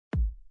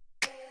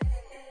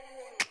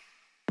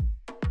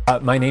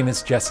My name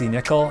is Jesse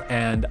Nickel,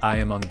 and I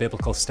am on the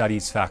Biblical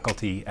Studies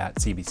faculty at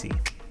CBC.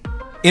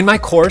 In my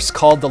course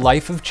called The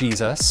Life of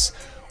Jesus,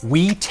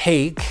 we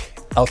take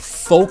a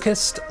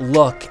focused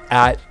look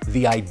at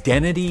the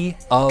identity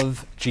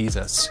of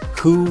Jesus.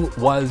 Who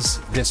was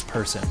this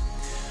person?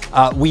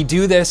 We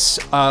do this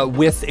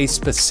with a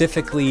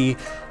specifically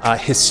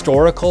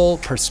historical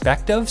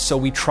perspective. So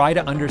we try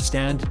to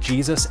understand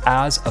Jesus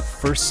as a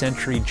first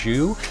century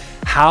Jew.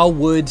 How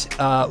would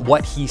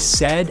what he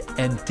said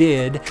and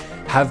did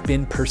have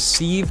been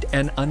perceived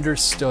and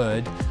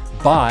understood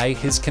by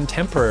his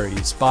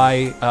contemporaries,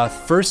 by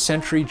first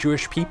century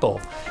Jewish people?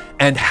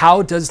 And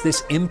how does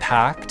this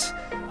impact,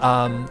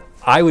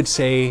 I would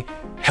say,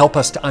 help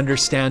us to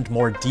understand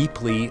more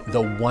deeply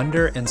the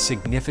wonder and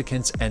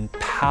significance and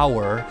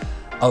power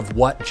of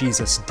what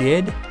Jesus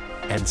did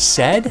and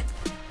said,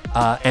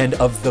 and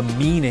of the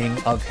meaning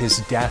of his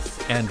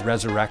death and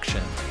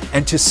resurrection.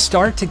 And to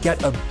start to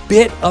get a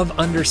bit of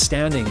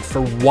understanding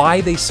for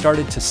why they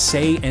started to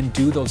say and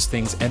do those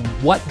things and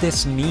what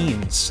this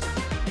means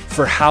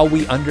for how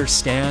we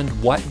understand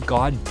what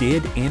God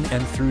did in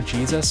and through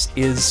Jesus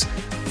is,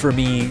 for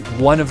me,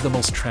 one of the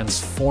most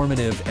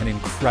transformative and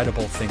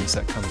incredible things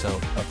that comes out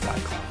of that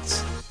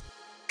class.